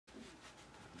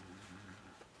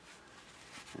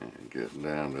And getting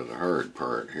down to the hard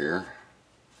part here.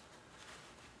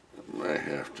 I may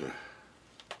have to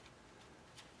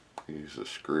use a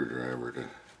screwdriver to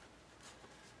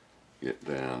get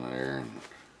down there. And,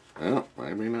 well,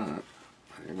 maybe not.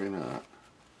 Maybe not.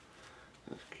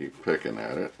 Just keep picking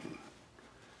at it and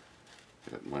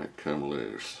it might come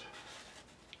loose.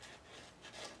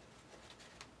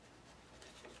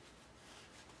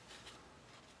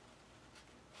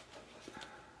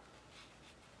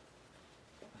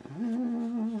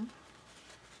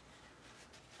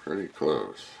 Pretty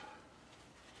close.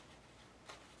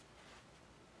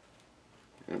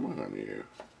 Come on, you.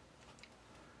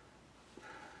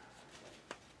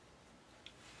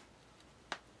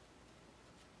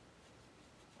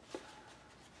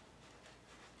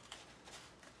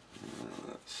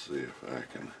 Let's see if I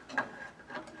can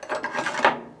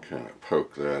kind of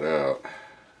poke that out.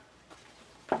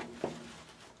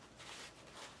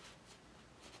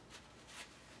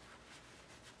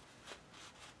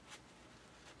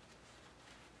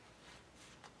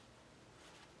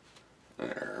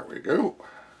 There we go.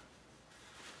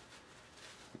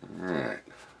 Alright.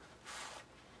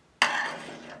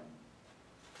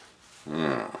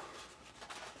 Now,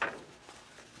 the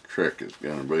trick is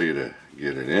going to be to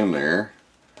get it in there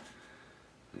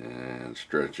and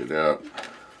stretch it out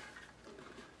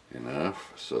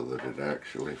enough so that it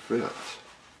actually fits.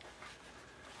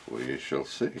 We shall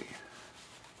see.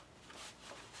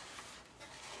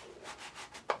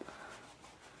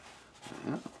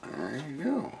 There you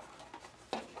go.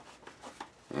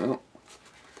 Well,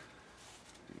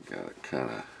 you got it kind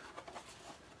of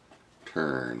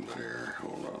turned there.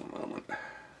 Hold on a moment.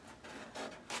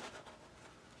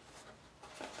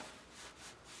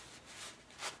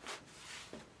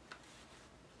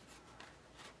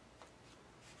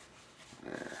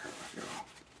 There we go.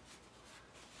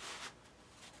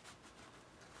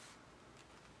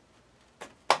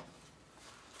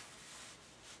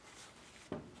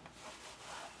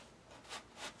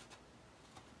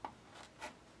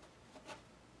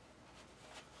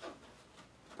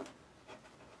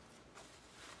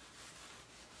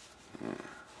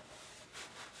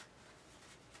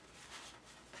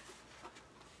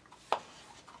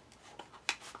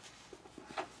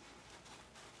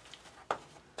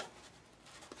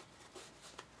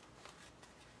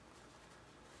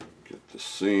 Get the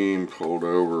seam pulled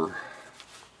over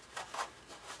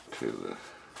to the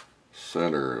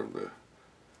center of the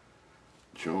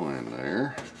join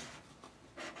there.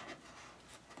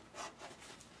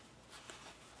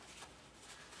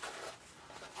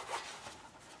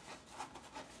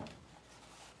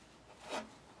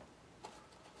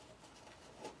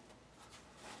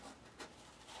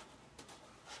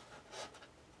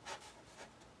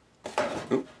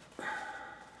 Oop.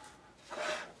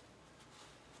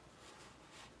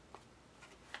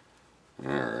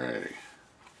 Alrighty.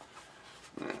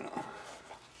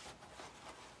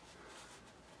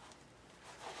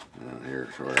 Now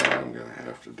here's where I'm going to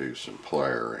have to do some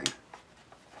pliering.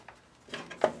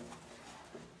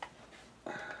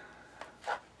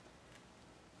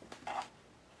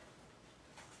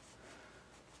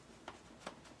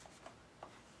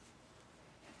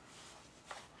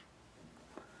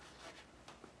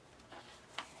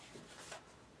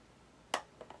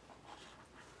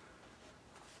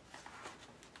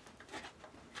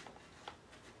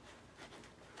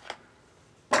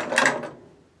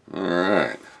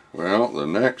 Alright, well, the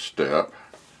next step,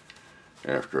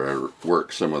 after I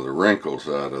work some of the wrinkles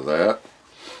out of that,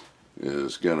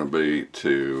 is going to be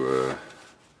to,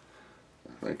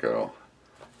 I think I'll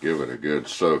give it a good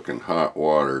soak in hot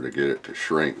water to get it to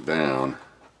shrink down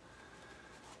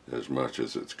as much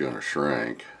as it's going to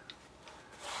shrink.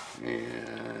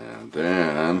 And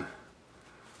then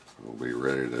we'll be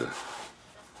ready to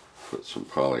put some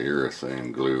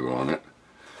polyurethane glue on it.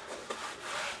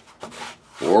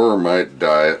 Or might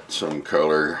dye it some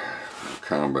color, a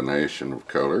combination of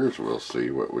colors. We'll see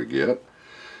what we get.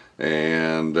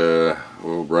 And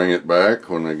we'll bring it back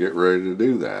when I get ready to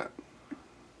do that.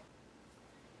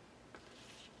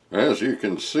 As you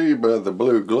can see by the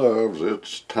blue gloves,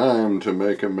 it's time to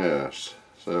make a mess.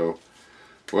 So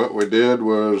what we did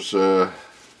was, well,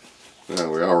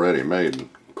 we already made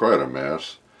quite a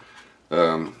mess.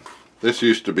 This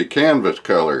used to be canvas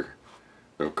color,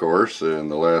 of course, in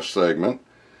the last segment.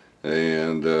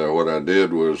 And what I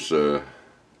did was,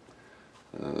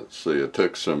 let's see, I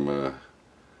took some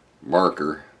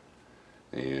marker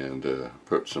and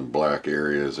put some black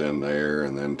areas in there,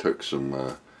 and then took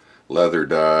some leather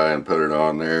dye and put it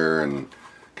on there and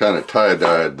kind of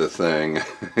tie-dyed the thing.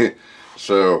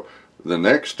 So the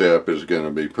next step is going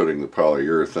to be putting the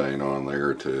polyurethane on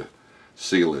there to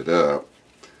seal it up.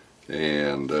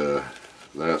 And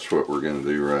that's what we're going to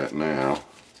do right now.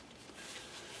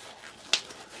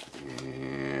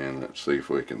 And let's see if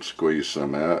we can squeeze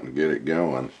some out and get it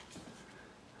going.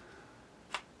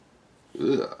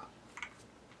 Ugh.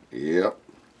 Yep.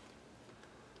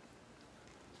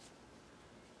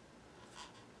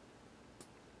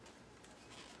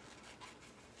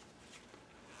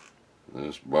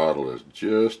 This bottle is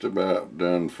just about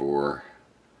done for,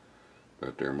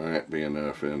 but there might be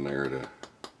enough in there to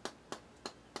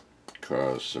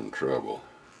cause some trouble.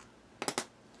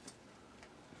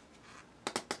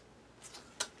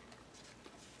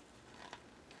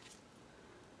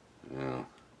 Now,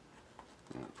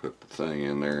 I'll put the thing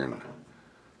in there and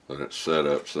let it set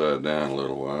upside down a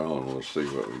little while, and we'll see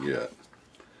what we get.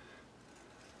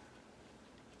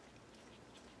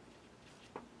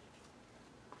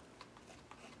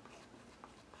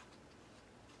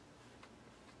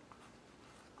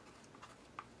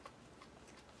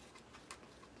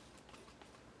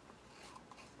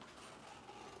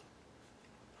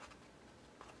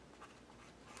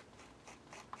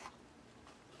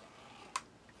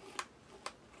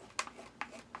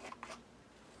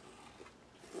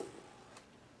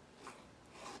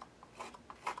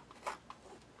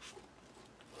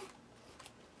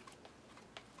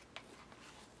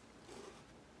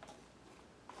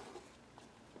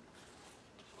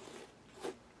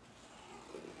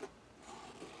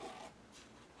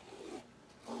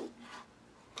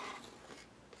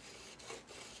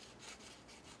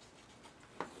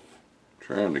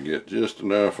 Trying to get just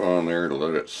enough on there to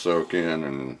let it soak in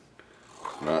and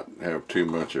not have too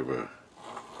much of a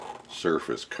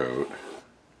surface coat.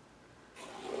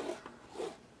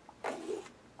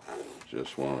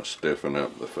 Just want to stiffen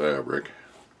up the fabric.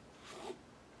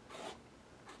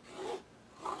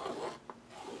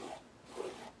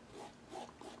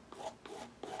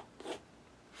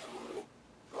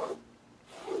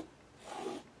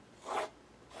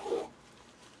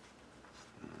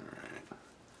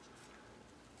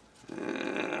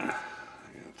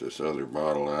 This other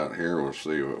bottle out here, we'll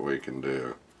see what we can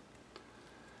do.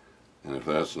 And if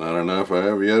that's not enough, I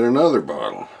have yet another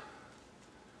bottle.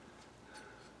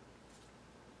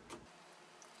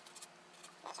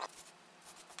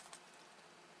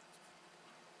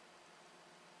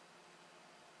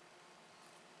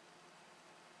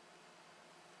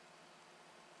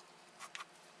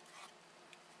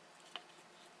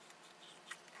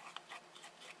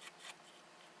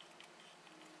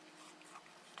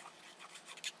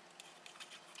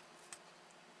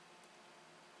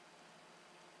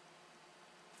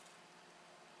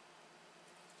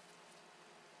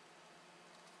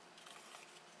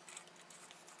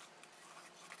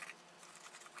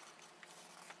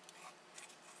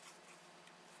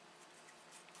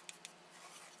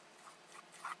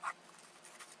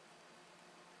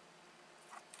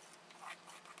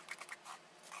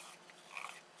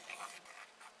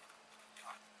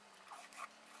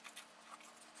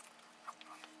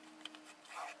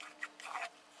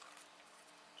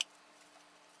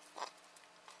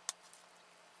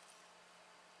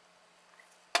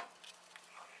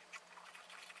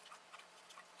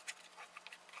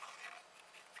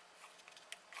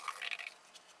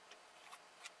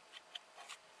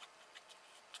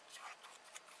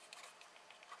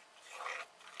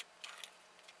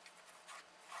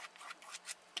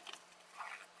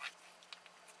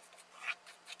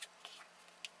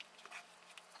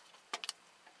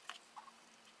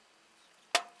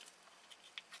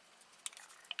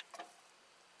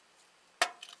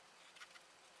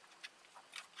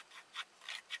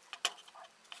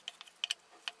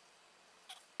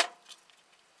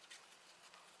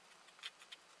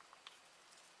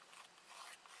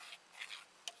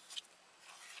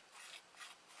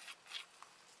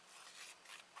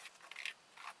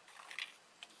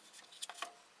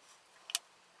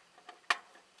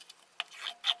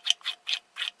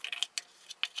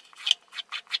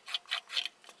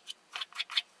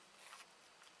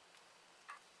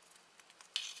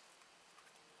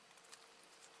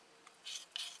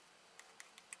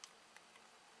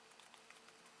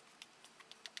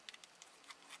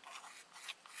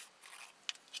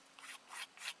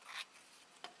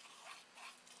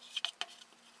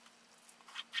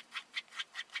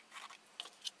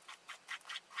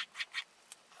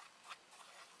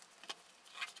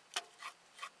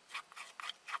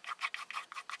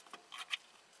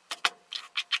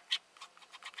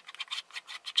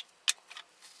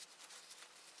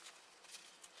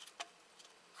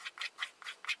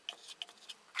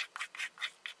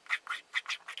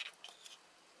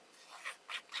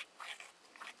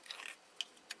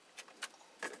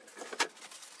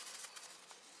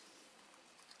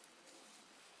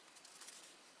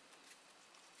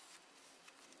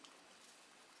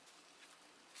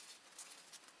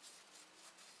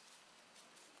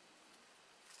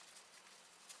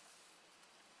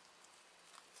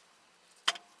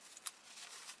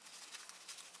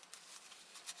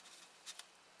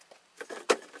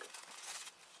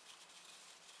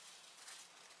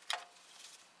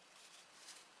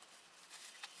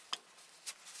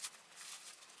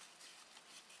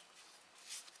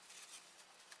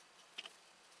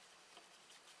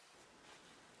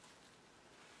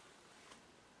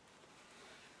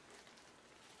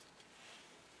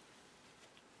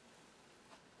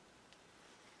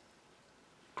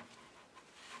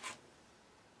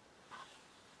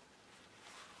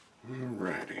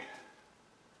 Alrighty.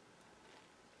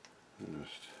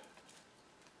 Just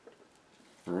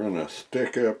run a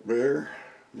stick up there,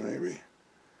 maybe.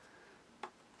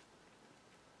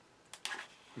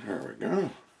 There we go.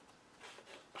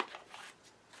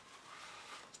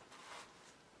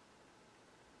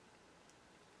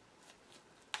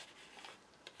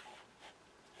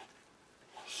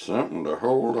 Something to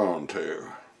hold on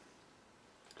to.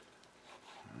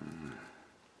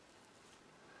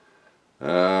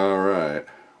 Alright,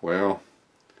 well,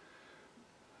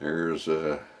 there's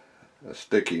a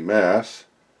sticky mess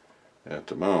at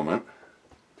the moment,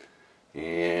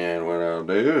 and what I'll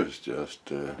do is just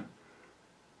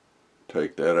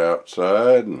take that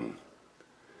outside, and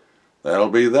that'll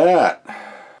be that.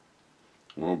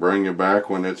 We'll bring you back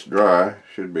when it's dry.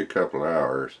 Should be a couple of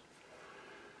hours,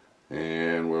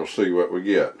 and we'll see what we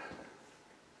get.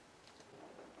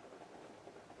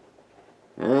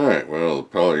 Alright, well, the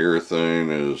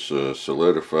polyurethane is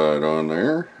solidified on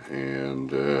there,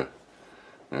 and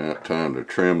now time to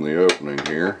trim the opening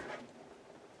here.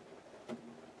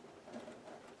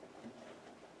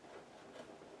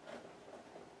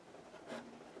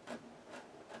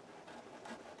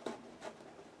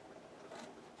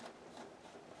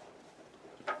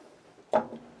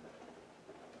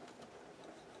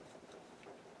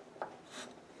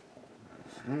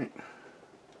 Alright.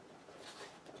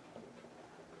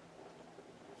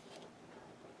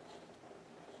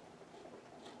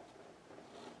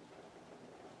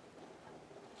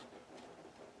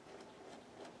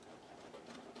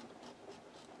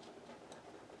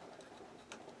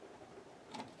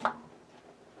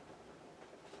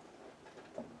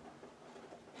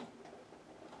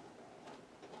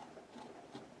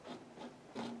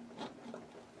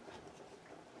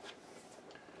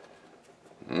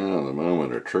 Now, the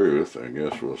moment of truth, I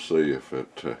guess we'll see if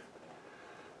it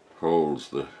holds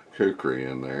the kukri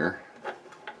in there.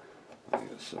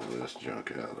 Get some of this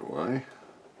junk out of the way.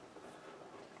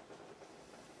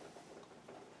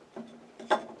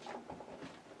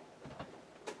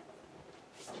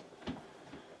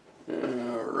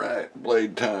 Alright,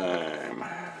 blade time.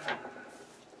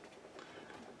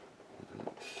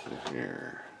 Let's see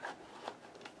here.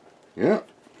 Yep.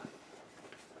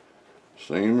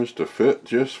 Seems to fit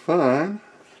just fine.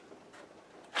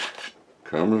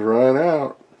 Comes right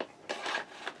out.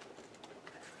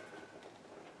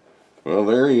 Well,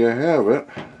 there you have it.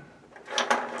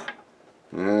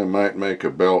 I might make a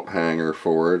belt hanger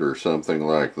for it or something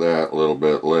like that a little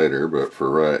bit later, but for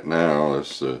right now,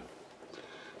 it's,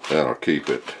 that'll keep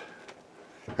it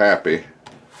happy.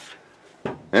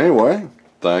 Anyway,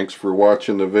 thanks for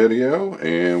watching the video,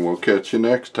 and we'll catch you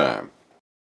next time.